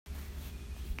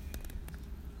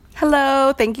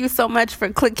Hello, thank you so much for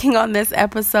clicking on this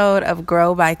episode of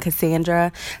Grow by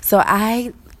Cassandra. So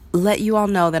I let you all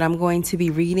know that I'm going to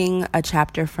be reading a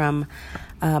chapter from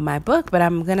my book, but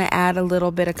I'm going to add a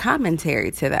little bit of commentary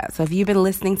to that. So if you've been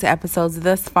listening to episodes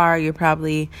thus far, you're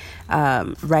probably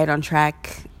right on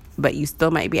track, but you still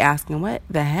might be asking, what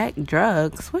the heck,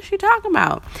 drugs? What's she talking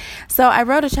about? So I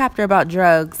wrote a chapter about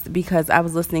drugs because I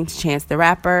was listening to Chance the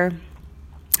Rapper.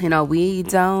 You know, we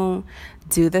don't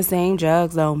do the same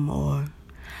drugs no more.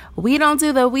 We don't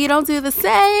do the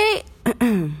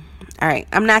same. All right,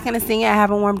 I'm not going to sing it. I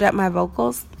haven't warmed up my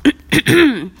vocals.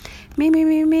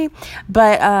 me.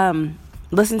 But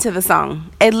listen to the song.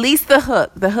 At least the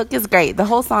hook. The hook is great. The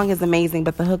whole song is amazing,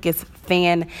 but the hook is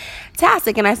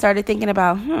fantastic. And I started thinking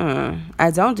about,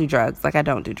 I don't do drugs. Like, I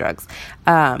don't do drugs.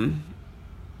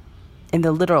 In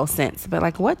the literal sense, but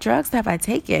like, what drugs have I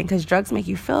taken? Because drugs make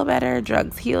you feel better,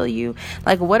 drugs heal you.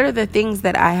 Like, what are the things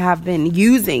that I have been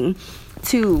using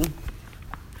to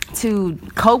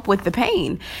cope with the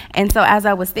pain? And so as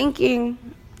I was thinking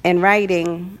and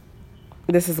writing,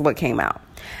 this is what came out.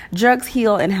 Drugs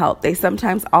heal and help. They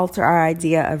sometimes alter our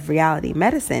idea of reality.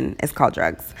 Medicine is called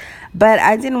drugs. But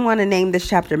I didn't want to name this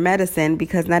chapter medicine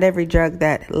because not every drug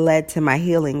that led to my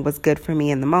healing was good for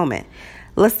me in the moment.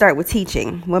 Let's start with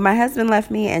teaching. When my husband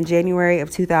left me in January of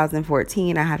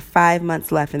 2014, I had 5 months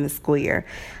left in the school year.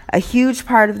 A huge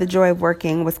part of the joy of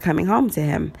working was coming home to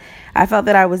him. I felt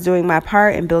that I was doing my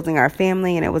part in building our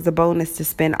family, and it was a bonus to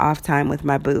spend off time with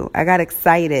my boo. I got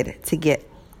excited to get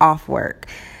off work,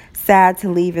 sad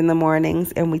to leave in the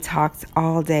mornings, and we talked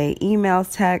all day,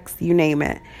 emails, texts, you name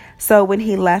it. So when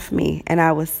he left me and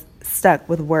I was stuck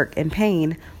with work and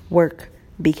pain, work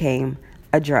became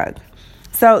a drug.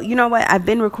 So, you know what? I've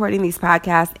been recording these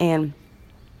podcasts, and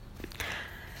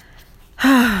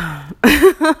I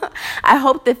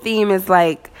hope the theme is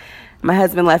like, my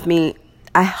husband left me.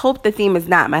 I hope the theme is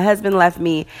not, my husband left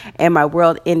me and my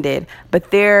world ended.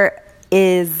 But there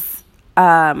is,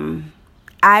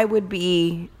 I would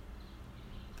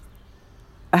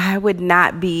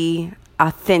not be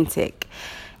authentic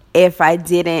if I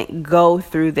didn't go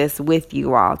through this with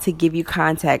you all to give you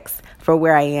context for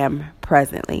where I am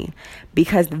presently,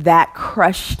 because that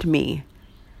crushed me.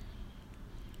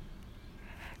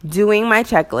 Doing my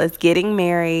checklist, getting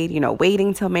married,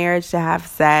 waiting till marriage to have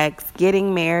sex,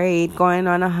 getting married, going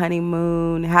on a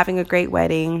honeymoon, having a great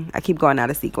wedding. I keep going out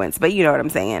of sequence, but you know what I'm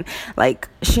saying. Like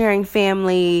sharing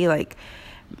family, like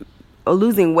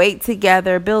losing weight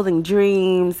together, building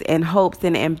dreams and hopes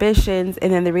and ambitions.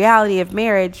 And then the reality of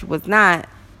marriage was not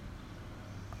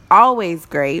always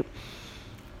great,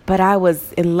 but I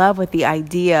was in love with the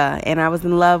idea, and I was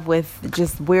in love with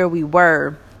just where we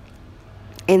were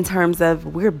in terms of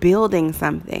we're building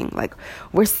something, like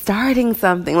we're starting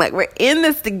something, like we're in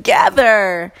this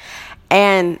together.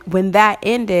 And when that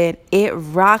ended, it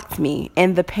rocked me,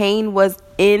 and the pain was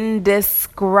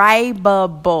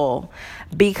indescribable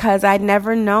because I'd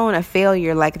never known a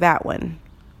failure like that one.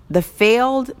 The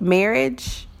failed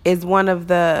marriage is one of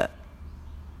the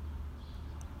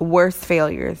worst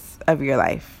failures of your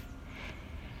life.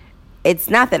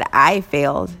 It's not that I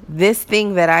failed. This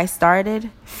thing that I started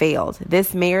failed.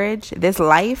 This marriage, this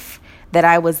life that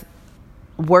I was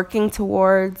working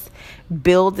towards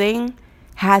building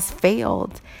has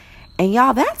failed. And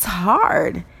y'all, that's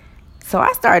hard. So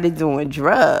I started doing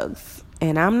drugs.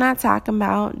 And I'm not talking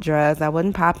about drugs. I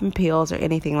wasn't popping pills or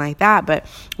anything like that. But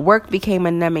work became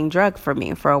a numbing drug for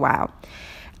me for a while.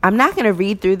 I'm not going to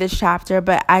read through this chapter,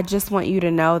 but I just want you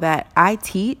to know that I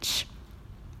teach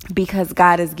because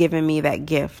God has given me that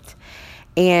gift.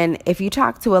 And if you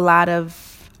talk to a lot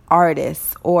of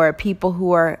artists or people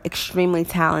who are extremely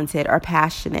talented or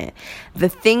passionate, the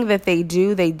thing that they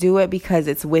do it because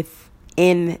it's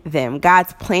within them.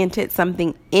 God's planted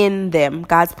something in them.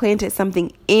 God's planted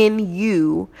something in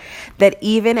you that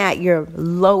even at your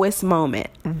lowest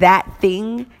moment, that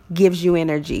thing gives you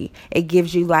energy. It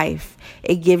gives you life.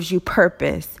 It gives you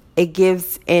purpose. It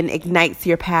gives and ignites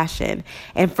your passion.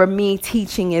 And for me,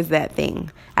 teaching is that thing.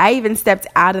 I even stepped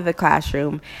out of the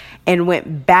classroom and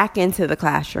went back into the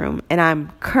classroom. And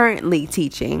I'm currently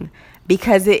teaching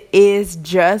because it is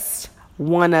just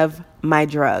one of my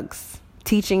drugs.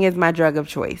 Teaching is my drug of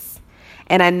choice.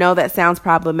 And I know that sounds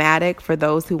problematic for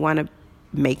those who want to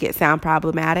make it sound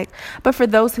problematic. But for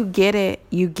those who get it,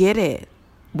 you get it.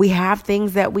 We have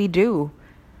things that we do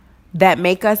that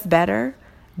make us better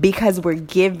because we're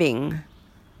giving.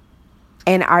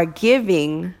 And our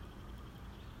giving,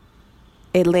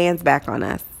 it lands back on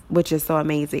us, which is so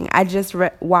amazing. I just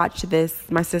watched this.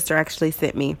 My sister actually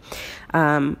sent me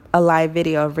a live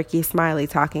video of Ricky Smiley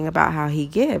talking about how he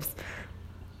gives.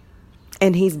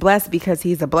 And he's blessed because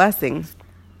he's a blessing.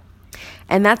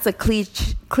 And that's a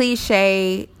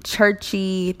cliche,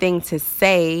 churchy thing to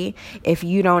say if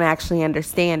you don't actually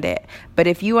understand it. But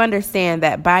if you understand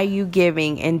that by you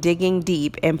giving and digging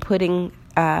deep and putting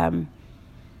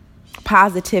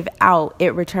positive out,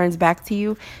 it returns back to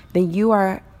you, then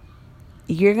you're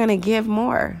going to give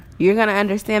more. You're going to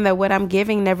understand that what I'm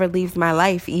giving never leaves my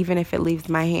life, even if it leaves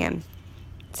my hand.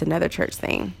 It's another church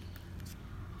saying.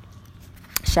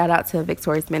 Shout out to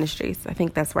Victorious Ministries. I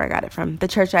think that's where I got it from. The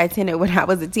church I attended when I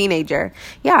was a teenager.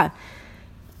 Yeah.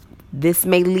 This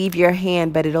may leave your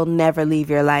hand, but it'll never leave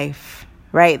your life.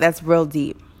 Right? That's real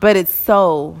deep. But it's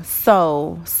so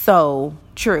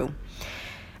true.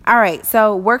 All right.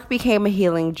 So work became a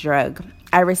healing drug.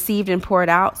 I received and poured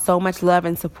out so much love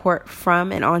and support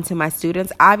from and onto my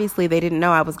students. Obviously, they didn't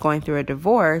know I was going through a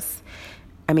divorce.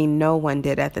 I mean, no one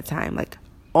did at the time. Like,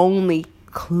 only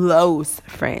close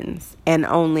friends and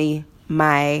only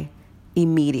my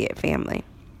immediate family.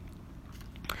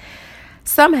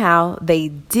 Somehow they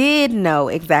did know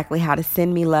exactly how to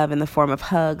send me love in the form of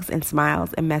hugs and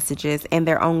smiles and messages and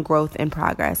their own growth and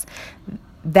progress.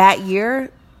 That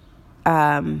year,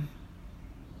 my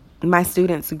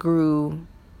students grew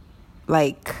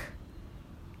like,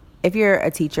 if you're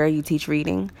a teacher, you teach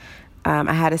reading.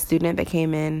 I had a student that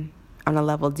came in on a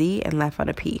level D and left on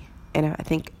a P. And I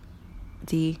think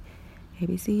D, A,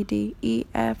 B, C, D, E,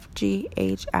 F, G,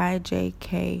 H, I, J,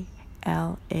 K,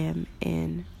 L, M,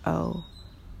 N, O,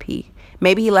 P.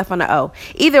 Maybe he left on the O.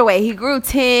 Either way, he grew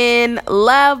 10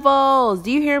 levels. Do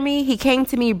you hear me? He came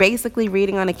to me basically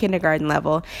reading on a kindergarten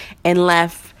level and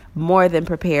left more than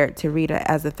prepared to read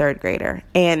as a third grader.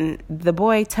 And the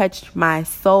boy touched my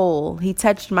soul. He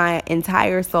touched my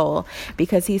entire soul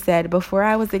because he said, before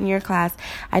I was in your class,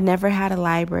 I never had a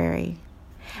library.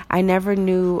 I never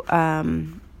knew that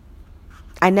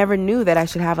I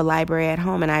should have a library at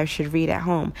home and I should read at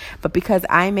home. But because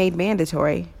I made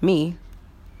mandatory, me,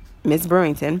 Miss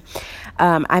Brewington,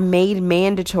 I made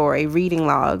mandatory reading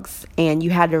logs, and you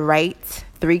had to write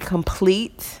 3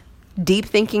 complete deep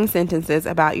thinking sentences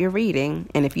about your reading.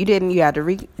 And if you didn't, you had to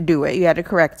redo it. You had to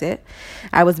correct it.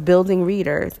 I was building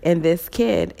readers, and this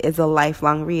kid is a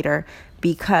lifelong reader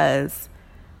because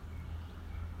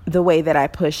the way that I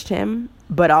pushed him,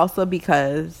 but also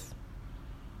because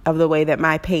of the way that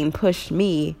my pain pushed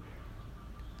me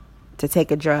to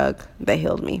take a drug that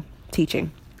healed me,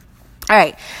 teaching. All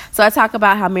right. So I talk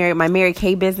about how my Mary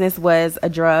Kay business was a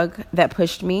drug that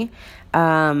pushed me.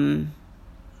 And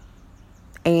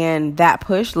that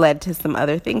push led to some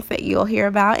other things that you'll hear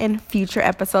about in future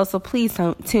episodes. So please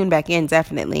tune back in,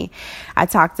 definitely. I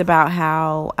talked about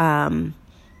how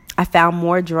I found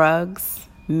more drugs,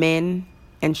 men,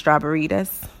 and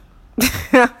strawberries.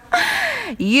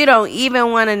 You don't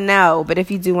even want to know, but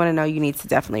if you do want to know, you need to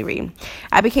definitely read.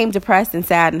 I became depressed and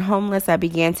sad and homeless. I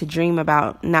began to dream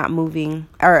about moving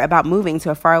to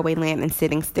a faraway land and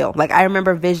sitting still. Like, I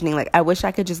remember visioning, like, I wish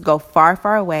I could just go far,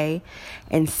 far away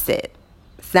and sit.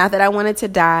 It's not that I wanted to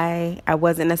die. I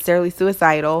wasn't necessarily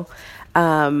suicidal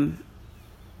or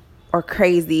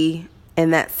crazy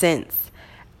in that sense,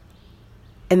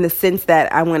 in the sense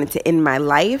that I wanted to end my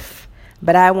life.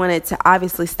 But I wanted to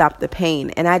obviously stop the pain.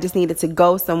 And I just needed to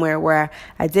go somewhere where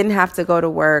I didn't have to go to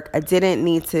work. I didn't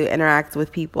need to interact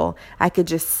with people. I could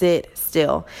just sit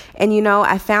still. And,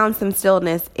 I found some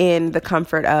stillness in the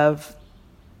comfort of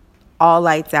all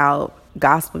lights out,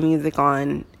 gospel music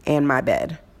on, and my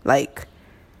bed. Like,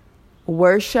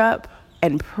 worship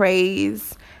and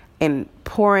praise and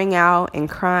pouring out and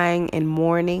crying and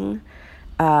mourning.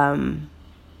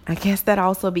 I guess that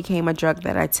also became a drug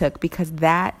that I took because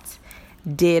that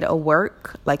did a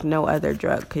work like no other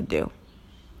drug could do.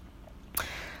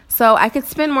 So I could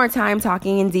spend more time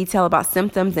talking in detail about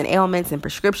symptoms and ailments and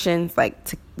prescriptions, like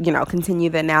to, continue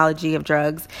the analogy of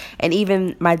drugs and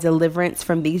even my deliverance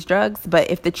from these drugs. But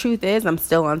if the truth is, I'm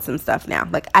still on some stuff now.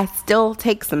 Like, I still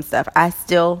take some stuff. I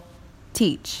still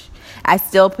teach. I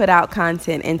still put out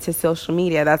content into social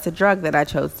media. That's a drug that I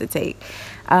chose to take.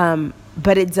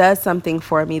 But it does something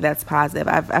for me that's positive.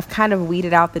 I've kind of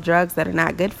weeded out the drugs that are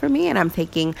not good for me, and I'm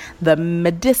taking the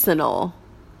medicinal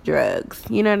drugs.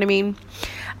 You know what I mean?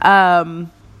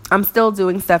 I'm still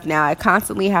doing stuff now. I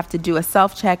constantly have to do a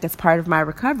self-check as part of my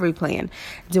recovery plan.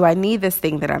 Do I need this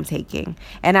thing that I'm taking?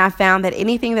 And I found that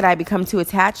anything that I become too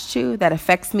attached to, that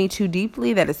affects me too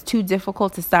deeply, that is too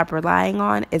difficult to stop relying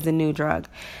on, is a new drug.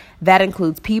 That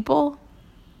includes people,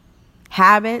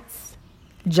 habits,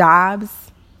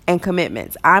 jobs, and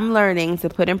commitments. I'm learning to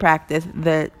put in practice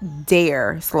the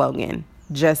DARE slogan,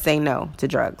 just say no to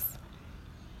drugs.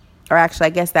 Or actually, I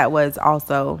guess that was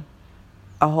also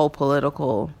a whole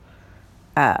political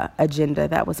agenda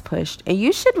that was pushed. And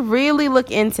you should really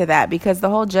look into that, because the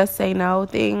whole just say no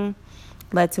thing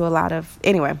led to a lot of,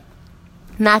 anyway,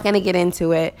 not going to get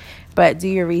into it, but do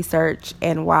your research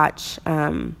and watch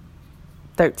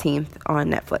 13th on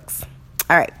Netflix.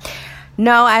 All right.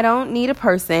 No, I don't need a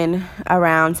person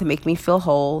around to make me feel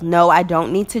whole. No, I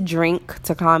don't need to drink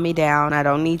to calm me down. I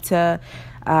don't need to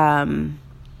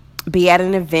be at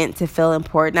an event to feel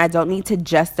important. I don't need to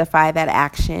justify that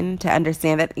action to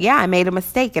understand that, yeah, I made a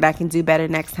mistake and I can do better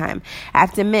next time. I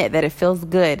have to admit that it feels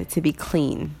good to be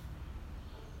clean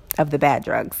of the bad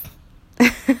drugs.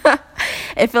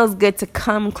 It feels good to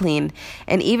come clean.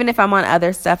 And even if I'm on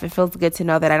other stuff, it feels good to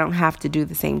know that I don't have to do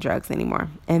the same drugs anymore.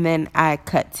 And then I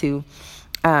cut to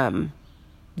the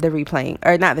replaying,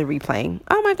 or not the replaying.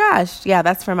 Oh my gosh. Yeah,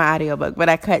 that's for my audiobook. But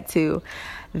I cut to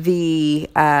the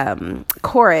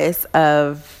chorus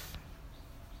of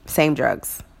same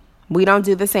drugs. We don't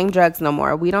do the same drugs no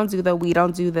more. We don't do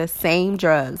the same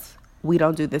drugs. We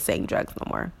don't do the same drugs no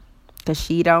more. Because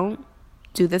she don't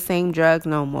do the same drugs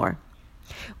no more.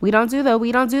 We don't do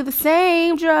the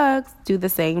same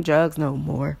drugs no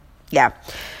more. Yeah.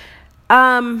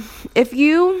 If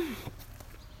you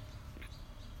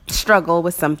struggle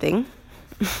with something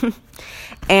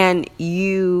and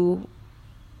you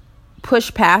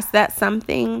push past that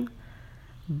something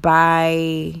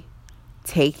by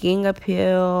taking a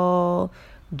pill,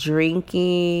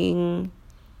 drinking,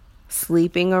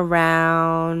 sleeping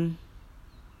around,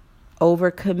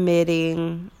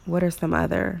 overcommitting, what are some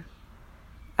other?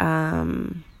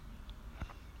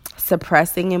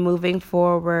 Suppressing and moving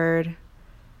forward,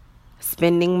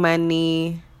 spending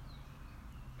money.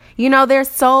 You know, there's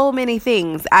so many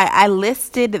things. I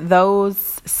listed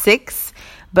those 6,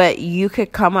 but you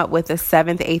could come up with a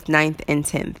 7th, 8th, 9th, and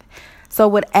 10th. So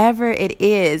whatever it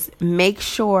is, make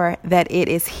sure that it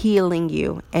is healing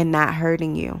you and not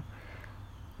hurting you.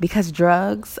 Because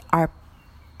drugs are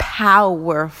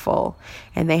powerful,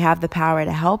 and they have the power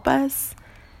to help us,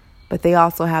 but they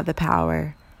also have the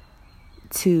power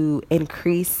to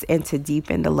increase and to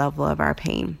deepen the level of our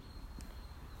pain.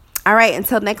 All right,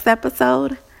 until next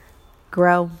episode,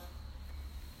 grow.